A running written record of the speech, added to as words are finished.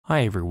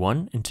Hi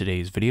everyone, in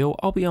today's video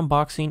I'll be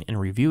unboxing and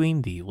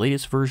reviewing the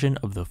latest version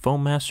of the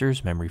Foam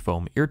Masters memory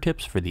foam ear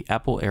tips for the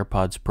Apple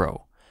AirPods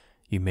Pro.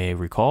 You may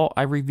recall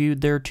I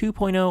reviewed their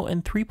 2.0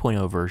 and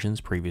 3.0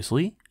 versions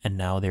previously, and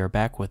now they are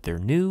back with their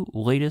new,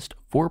 latest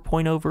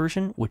 4.0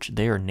 version, which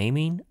they are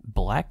naming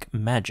Black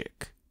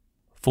Magic.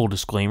 Full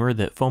disclaimer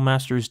that Foam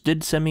Masters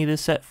did send me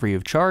this set free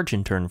of charge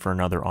in turn for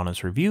another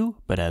honest review,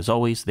 but as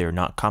always they are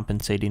not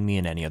compensating me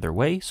in any other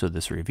way, so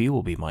this review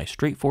will be my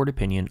straightforward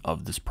opinion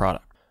of this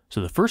product. So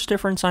the first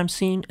difference I'm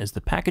seeing is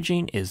the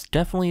packaging is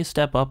definitely a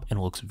step up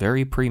and looks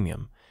very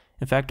premium.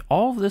 In fact,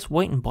 all of this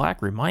white and black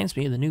reminds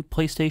me of the new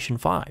PlayStation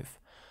 5.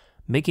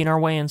 Making our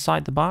way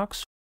inside the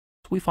box,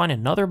 we find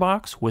another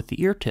box with the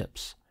ear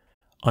tips.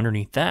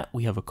 Underneath that,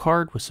 we have a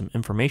card with some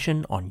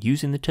information on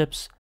using the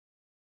tips,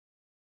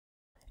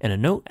 and a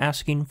note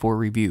asking for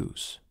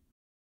reviews.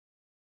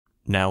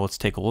 Now let's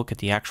take a look at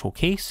the actual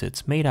case.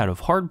 It's made out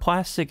of hard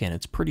plastic and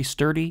it's pretty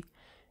sturdy.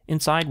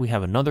 Inside we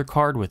have another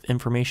card with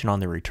information on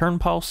the return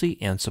policy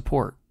and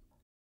support.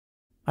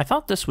 I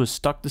thought this was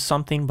stuck to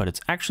something, but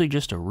it's actually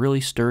just a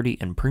really sturdy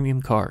and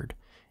premium card.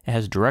 It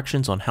has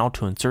directions on how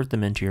to insert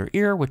them into your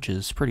ear, which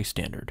is pretty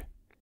standard.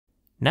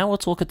 Now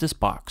let's look at this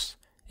box.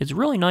 It's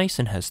really nice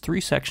and has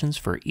 3 sections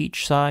for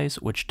each size,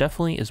 which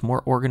definitely is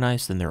more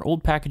organized than their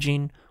old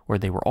packaging, where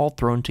they were all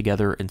thrown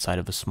together inside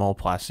of a small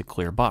plastic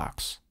clear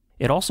box.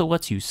 It also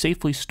lets you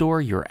safely store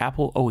your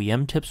Apple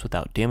OEM tips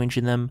without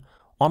damaging them,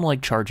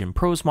 unlike Charge &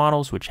 Pro's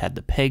models, which had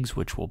the pegs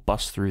which will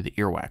bust through the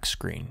earwax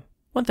screen.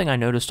 One thing I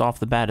noticed off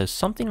the bat is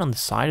something on the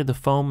side of the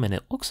foam, and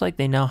it looks like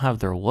they now have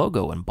their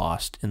logo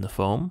embossed in the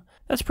foam.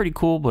 That's pretty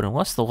cool, but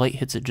unless the light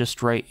hits it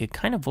just right, it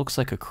kind of looks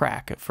like a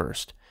crack at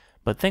first.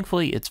 But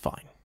thankfully, it's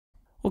fine.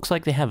 Looks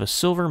like they have a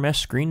silver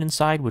mesh screen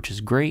inside, which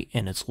is great,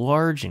 and it's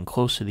large and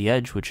close to the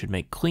edge, which should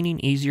make cleaning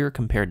easier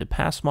compared to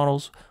past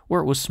models,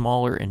 where it was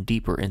smaller and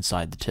deeper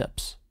inside the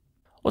tips.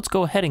 Let's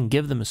go ahead and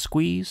give them a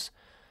squeeze.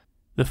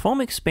 The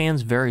foam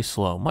expands very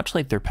slow, much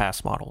like their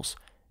past models.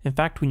 In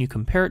fact, when you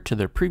compare it to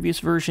their previous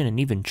version and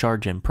even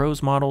Charge &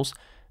 Pro's models,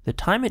 the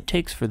time it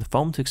takes for the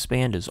foam to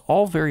expand is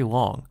all very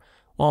long,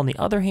 while on the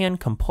other hand,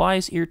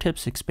 Comply's ear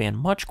tips expand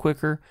much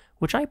quicker,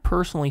 which I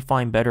personally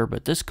find better,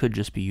 but this could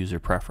just be user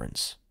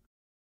preference.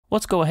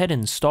 Let's go ahead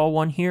and install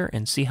one here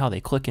and see how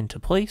they click into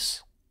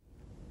place.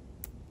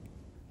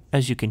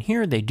 As you can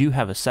hear, they do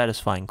have a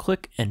satisfying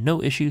click and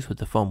no issues with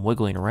the foam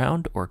wiggling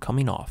around or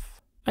coming off.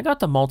 I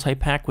got the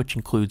multi-pack, which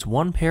includes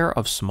one pair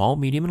of small,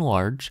 medium, and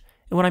large,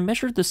 and when I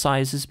measured the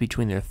sizes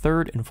between their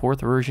 3rd and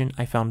 4th version,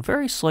 I found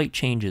very slight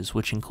changes,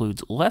 which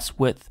includes less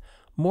width,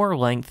 more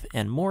length,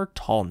 and more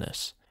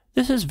tallness.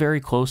 This is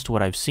very close to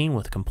what I've seen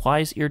with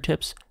Comply's ear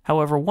tips.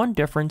 However, one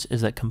difference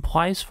is that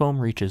Comply's foam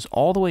reaches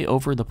all the way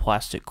over the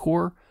plastic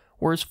core,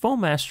 whereas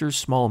Foam Masters'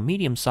 small and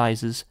medium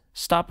sizes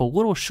stop a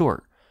little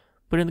short.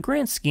 But in the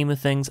grand scheme of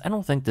things, I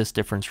don't think this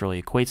difference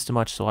really equates to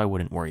much, so I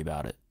wouldn't worry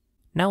about it.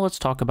 Now let's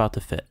talk about the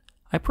fit.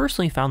 I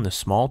personally found the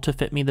small to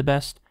fit me the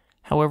best.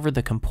 However,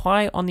 the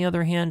Comply, on the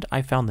other hand,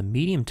 I found the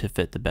medium to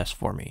fit the best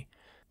for me.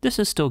 This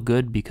is still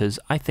good because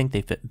I think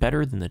they fit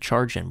better than the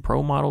Charge &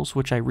 Pro models,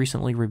 which I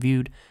recently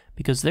reviewed,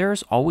 because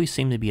theirs always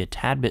seem to be a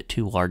tad bit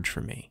too large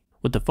for me.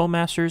 With the Foam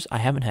Masters, I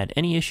haven't had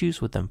any issues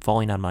with them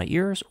falling on my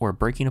ears or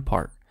breaking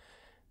apart.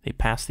 They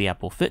pass the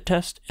Apple fit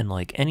test, and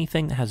like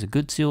anything that has a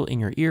good seal in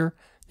your ear,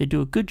 they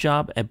do a good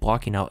job at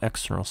blocking out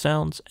external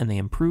sounds, and they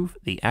improve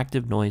the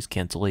active noise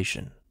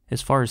cancellation.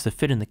 As far as the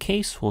fit in the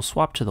case, we'll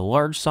swap to the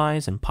large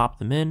size and pop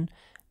them in,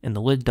 and the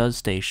lid does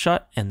stay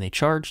shut and they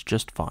charge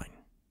just fine.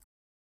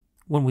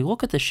 When we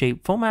look at the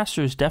shape, Foam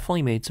Masters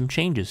definitely made some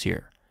changes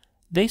here.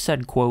 They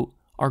said, quote,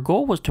 "Our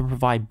goal was to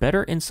provide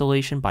better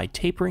insulation by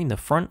tapering the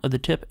front of the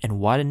tip and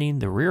widening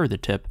the rear of the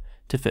tip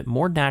to fit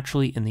more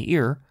naturally in the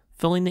ear,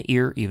 filling the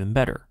ear even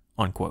better,"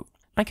 unquote.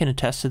 I can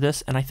attest to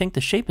this, and I think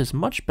the shape is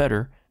much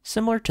better,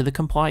 similar to the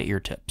Comply ear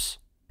tips.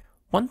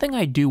 One thing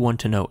I do want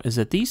to note is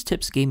that these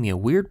tips gave me a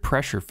weird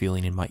pressure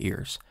feeling in my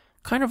ears.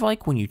 Kind of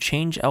like when you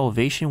change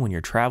elevation when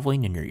you're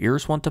traveling and your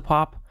ears want to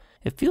pop.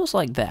 It feels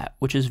like that,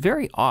 which is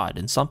very odd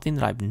and something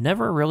that I've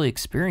never really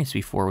experienced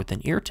before with an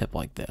ear tip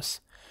like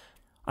this.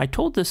 I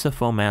told this to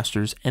Foam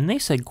Masters and they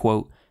said,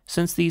 quote,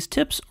 "Since these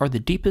tips are the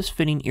deepest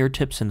fitting ear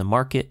tips in the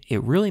market,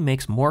 it really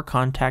makes more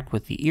contact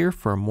with the ear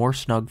for a more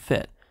snug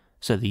fit,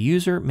 so the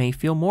user may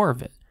feel more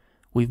of it.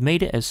 We've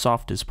made it as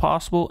soft as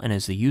possible, and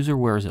as the user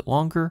wears it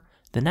longer,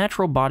 the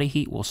natural body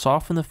heat will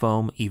soften the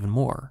foam even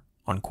more,"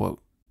 unquote.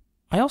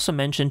 I also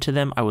mentioned to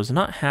them I was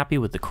not happy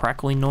with the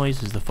crackling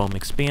noise as the foam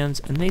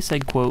expands, and they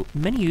said, quote,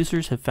 "Many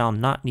users have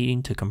found not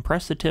needing to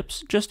compress the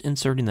tips, just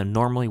inserting them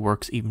normally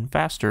works even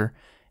faster,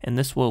 and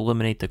this will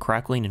eliminate the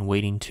crackling and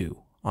weighting too,"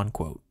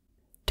 unquote.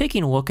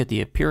 Taking a look at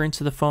the appearance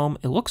of the foam,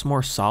 it looks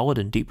more solid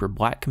and deeper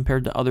black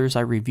compared to others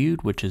I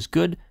reviewed, which is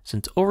good,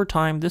 since over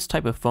time this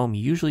type of foam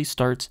usually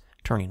starts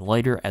turning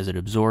lighter as it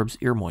absorbs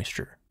ear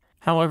moisture.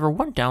 However,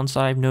 one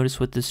downside I've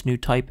noticed with this new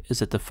type is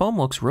that the foam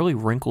looks really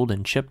wrinkled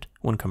and chipped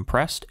when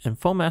compressed, and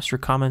Foam Master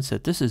comments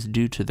that this is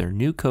due to their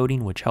new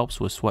coating which helps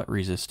with sweat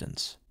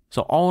resistance.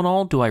 So all in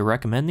all, do I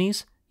recommend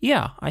these?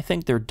 Yeah, I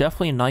think they're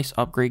definitely a nice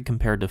upgrade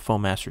compared to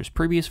Foammaster's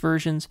previous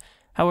versions.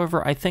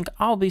 However, I think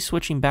I'll be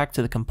switching back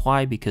to the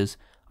Comply because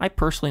I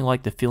personally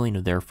like the feeling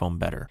of their foam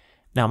better.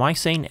 Now, am I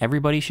saying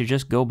everybody should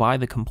just go buy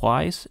the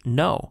Complies?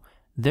 No.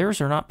 Theirs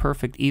are not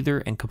perfect either,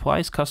 and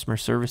Comply's customer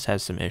service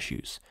has some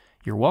issues.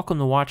 You're welcome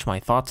to watch my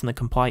thoughts on the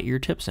Comply ear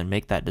tips and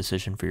make that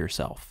decision for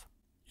yourself.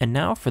 And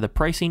now for the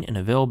pricing and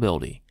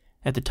availability.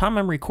 At the time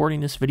I'm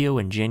recording this video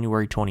in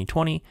January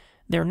 2020,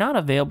 they're not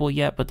available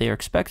yet, but they are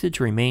expected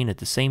to remain at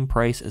the same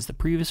price as the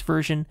previous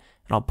version,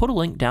 and I'll put a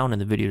link down in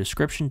the video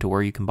description to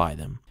where you can buy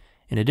them.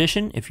 In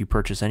addition, if you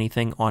purchase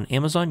anything on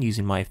Amazon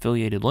using my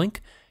affiliated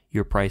link,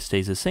 your price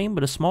stays the same,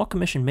 but a small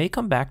commission may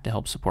come back to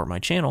help support my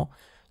channel,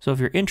 so if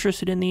you're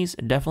interested in these,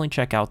 definitely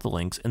check out the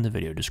links in the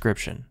video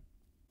description.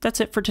 That's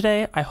it for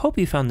today. I hope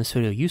you found this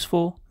video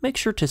useful. Make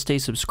sure to stay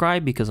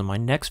subscribed because in my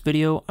next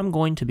video, I'm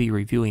going to be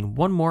reviewing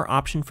one more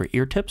option for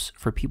ear tips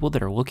for people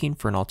that are looking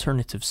for an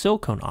alternative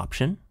silicone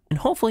option. And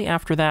hopefully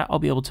after that, I'll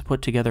be able to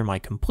put together my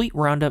complete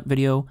roundup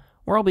video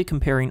where I'll be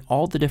comparing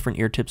all the different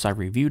ear tips I've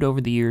reviewed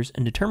over the years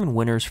and determine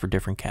winners for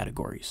different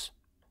categories.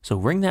 So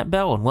ring that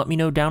bell and let me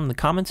know down in the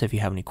comments if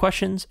you have any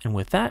questions. And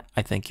with that,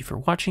 I thank you for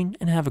watching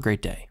and have a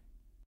great day.